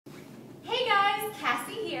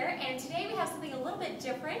Cassie here, and today we have something a little bit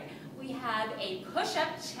different. We have a push-up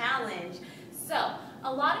challenge. So,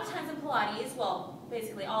 a lot of times in Pilates, well,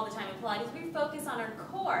 basically all the time in Pilates, we focus on our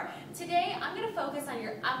core. Today, I'm going to focus on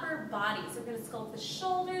your upper body. So we're going to sculpt the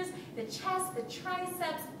shoulders, the chest, the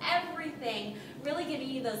triceps, everything, really giving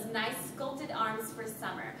you those nice sculpted arms for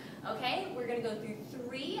summer. Okay, we're going to go through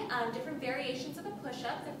three different variations of a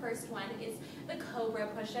push-up. The first one is the cobra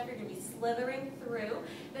push-up. You're going to be slithering through.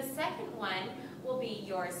 The second one will be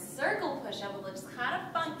your circle push-up, which looks kind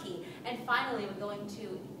of funky. And finally, we're going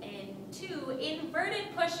into inverted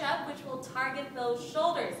push-up, which will target those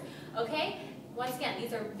shoulders. Okay? Once again,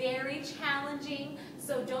 these are very challenging,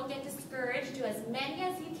 so don't get discouraged. Do as many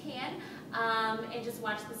as you can, and just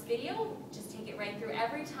watch this video. Just take it right through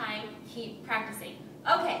every time. Keep practicing.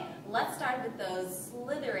 Okay, let's start with those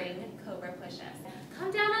slithering cobra push-ups. Come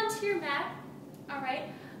down onto your mat. All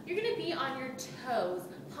right, you're going to be on your toes,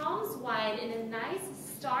 palms wide in a nice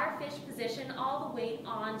starfish position, all the weight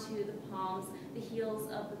onto the palms, the heels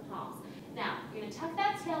of the palms. Now, you're going to tuck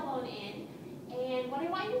that tailbone in, and what I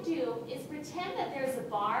want you to do is pretend that there's a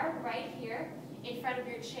bar right here in front of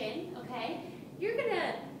your chin, okay? You're going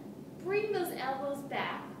to bring those elbows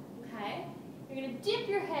back, okay? You're going to dip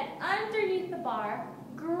your head underneath the bar,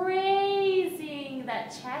 grazing that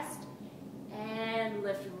chest, and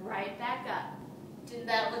lift right back up. Didn't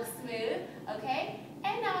that look smooth? Okay?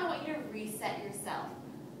 And now I want you to reset yourself.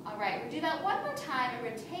 All right, we'll do that one more time, and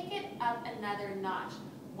we're going to take it up another notch.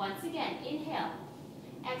 Once again, inhale.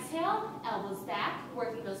 Exhale, elbows back,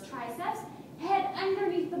 working those triceps. Head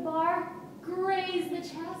underneath the bar, graze the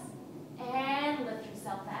chest, and lift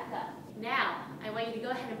yourself back up. Now, I want you to go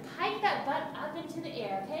ahead and pike that butt up into the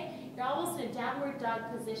air, okay? You're almost in a downward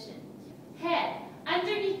dog position. Head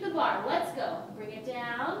underneath the bar. Let's go. Bring it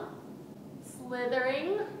down.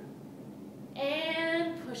 Slithering.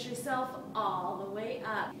 And push yourself all the way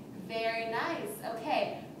up. Very nice.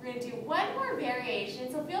 Okay, we're going to do one more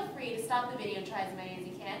variation, so feel free to stop the video and try as many as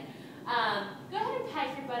you can. Go ahead and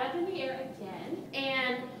pike your butt up in the air again.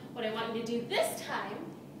 And what I want you to do this time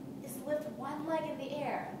is lift one leg in the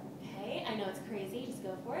air. Okay, I know it's crazy, just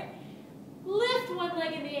go for it. Lift one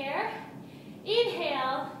leg in the air.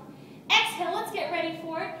 Inhale. Exhale, let's get ready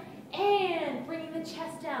for it. And bringing the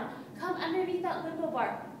chest down. Come underneath that limbo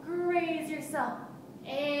bar. Graze yourself.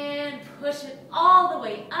 And push it all the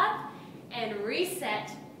way up. And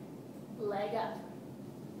reset. Leg up.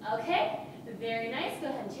 Okay, very nice. Go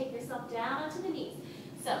ahead and take yourself down onto the knees.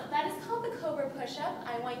 So that is called the cobra push-up.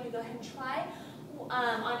 I want you to go ahead and try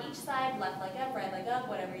on each side, left leg up, right leg up,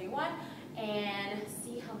 whatever you want, and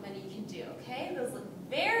see how many you can do, okay? Those look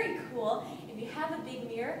very cool. If you have a big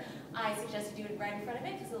mirror, I suggest you do it right in front of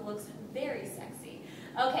it because it looks very sexy.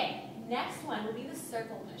 Okay, next one will be the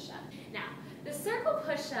circle push-up. Now, the circle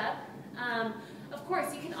push-up, of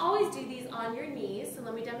course, you can always do these on your knees, so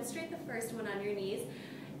let me demonstrate the first one on your knees.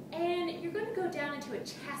 And you're going to go down into a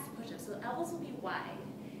chest push-up, so the elbows will be wide,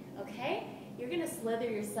 okay? You're going to slither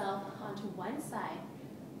yourself onto one side,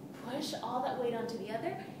 push all that weight onto the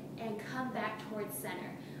other, and come back towards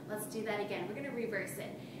center. Let's do that again. We're going to reverse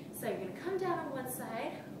it. So you're going to come down on one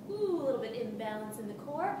side, ooh, a little bit imbalance in the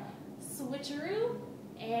core, switcheroo,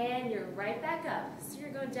 and you're right back up. So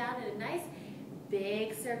you're going down in a nice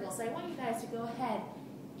big circle. So I want you guys to go ahead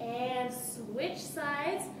and switch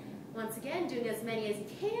sides. Once again, doing as many as you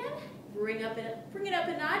can. Bring it up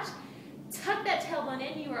a notch. Tuck that tailbone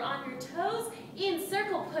in. You are on your toes. In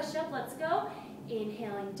circle push-up. Let's go.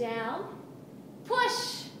 Inhaling down.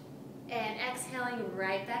 Push. And exhaling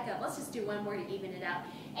right back up. Let's just do one more to even it out.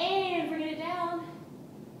 And bring it down.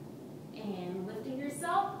 And lifting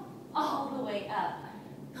yourself all the way up.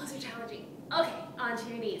 Those are challenging. Okay, onto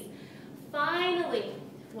your knees. Finally,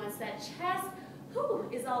 once that chest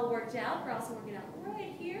is all worked out, we're also working out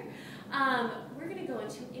right here, we're going to go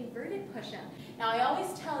into inverted push-up. Now, I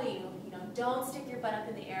always tell you, don't stick your butt up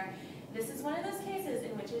in the air. This is one of those cases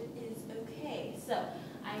in which it is okay. So,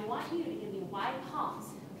 I want you to give me wide palms,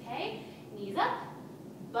 okay? Knees up,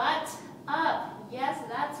 butt up. Yes,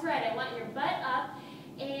 that's right. I want your butt up,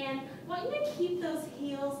 and I want you to keep those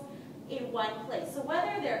heels in one place. So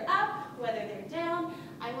whether they're up, whether they're down,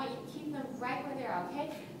 I want you to keep them right where they are,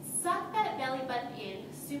 okay? Suck that belly button in,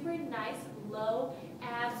 super nice, low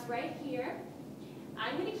abs right here.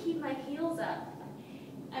 I'm going to keep my heels up.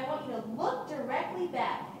 I want you to look directly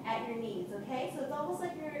back at your knees, okay? So it's almost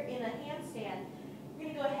like you're in a handstand. You're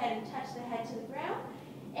going to go ahead and touch the head to the ground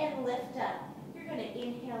and lift up. You're going to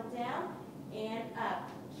inhale down and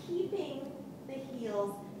up, keeping the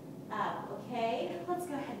heels up, okay? Let's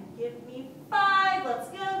go ahead and give me 5. Let's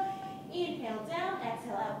go. Inhale down,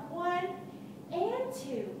 exhale up. 1 and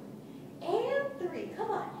 2 and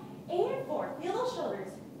Come on. And 4. Feel those shoulders.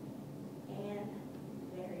 And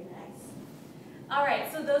very nice. All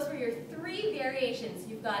right, so those were your 3 variations.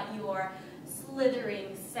 You've got your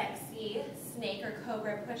slithering, sexy snake or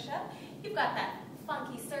cobra push-up. You've got that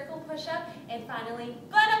funky circle push-up. And finally,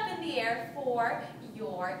 butt up in the air for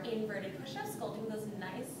your inverted push-up, sculpting those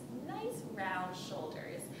nice round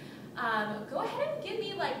shoulders. Go ahead and give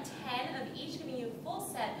me like 10 of each, giving you a full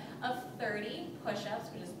set of 30 push-ups,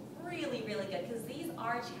 which is really good because these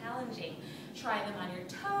are challenging. Try them on your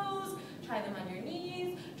toes, try them on your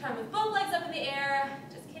knees, try them with both legs up in the air.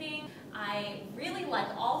 Just kidding. I really like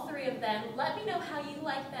all 3 of them. Let me know how you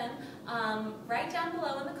like them. Write down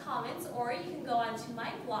below in the comments, or you can go onto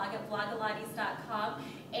my blog at blogilates.com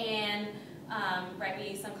and write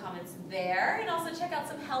me some comments there, and also check out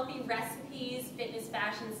some healthy recipes, fitness,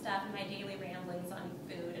 fashion stuff, and my daily ramblings on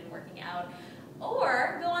food and working out.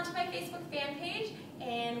 Or go onto my Facebook fan page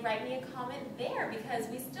and write me a comment there, because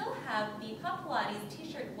we still have the Pop Pilates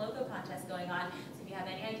t-shirt logo contest going on. So if you have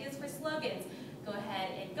any ideas for slogans, go ahead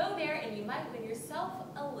and go there, and you might win yourself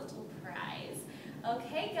a little prize.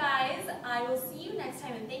 Okay guys, I will see you next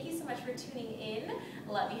time, and thank you so much for tuning in.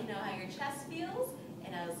 Let me know how your chest feels,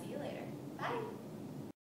 and I will see you later. Bye.